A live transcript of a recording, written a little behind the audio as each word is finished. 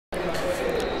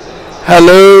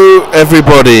Hello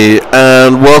everybody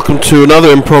and welcome to another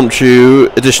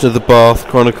impromptu edition of the Bath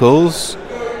Chronicles,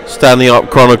 Standing Up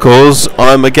Chronicles.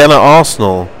 I'm again at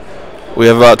Arsenal. We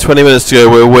have about 20 minutes to go,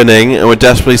 we're winning and we're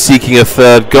desperately seeking a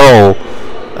third goal,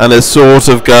 and it's sort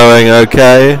of going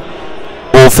okay,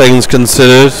 all things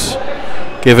considered,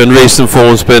 given recent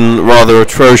form's been rather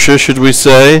atrocious, should we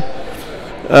say.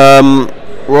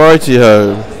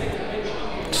 Righty-ho.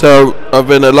 So I've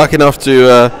been lucky enough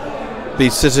to be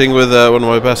sitting with one of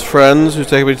my best friends who's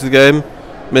taken me to the game,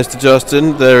 Mr.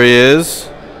 Justin. There he is.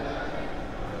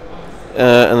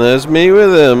 And there's me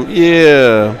with him.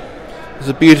 Yeah. It's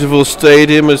a beautiful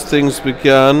stadium as things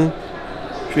began.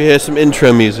 Should we hear some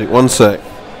intro music? One sec.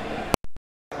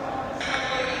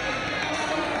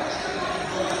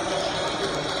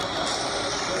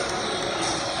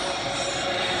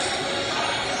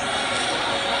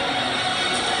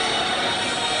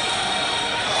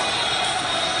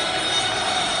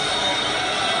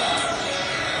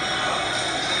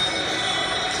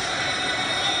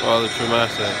 Rather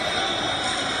dramatic.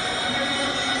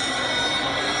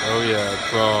 Oh yeah,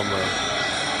 drama.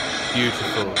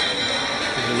 Beautiful.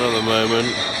 Here's another moment.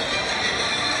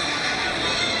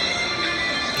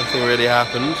 Nothing really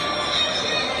happened.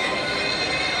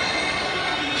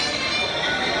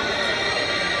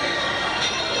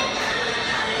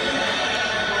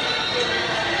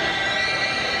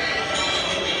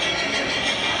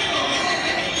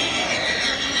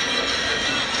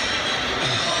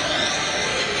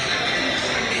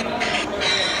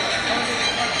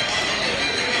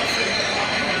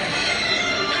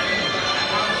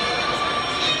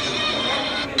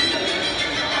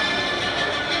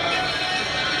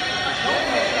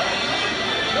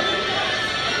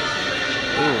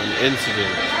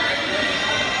 Incident.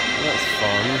 That's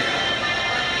fun.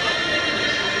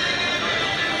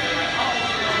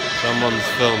 Someone's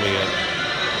filming it.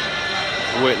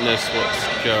 Witness what's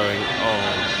going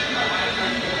on.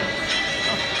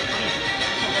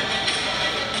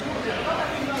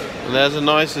 And there's a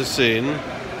nicer scene,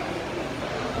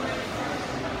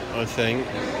 I think.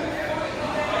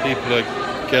 People are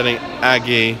getting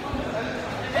Aggie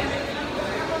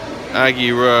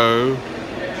Row.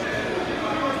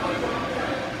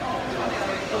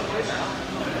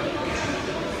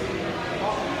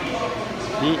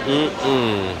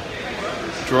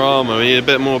 Drama. We need a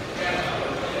bit more.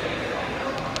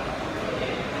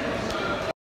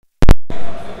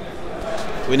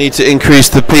 We need to increase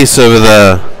the peace over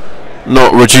there,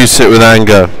 not reduce it with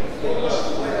anger.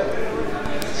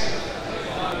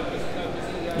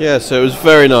 Yeah, so it was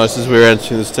very nice as we were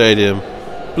entering the stadium.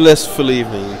 Blissful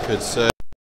evening, you could say.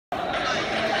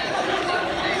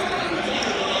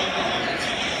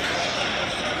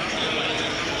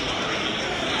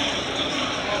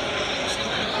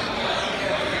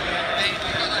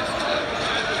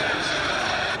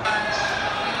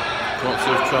 Lots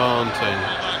of chanting.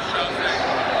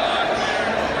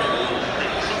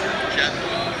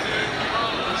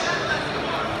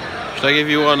 Should I give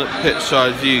you one pitch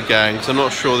side view, gang? Because I'm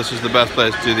not sure this is the best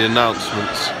place to do the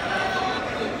announcements.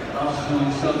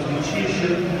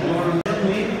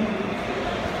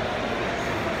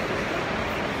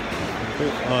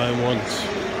 I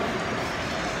want.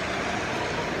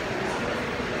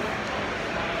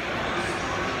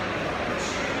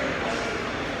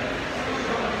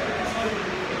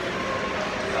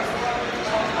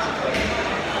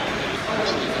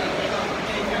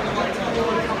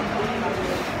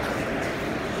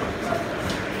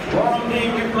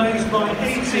 Being replaced by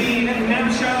 18 and now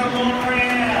Shadow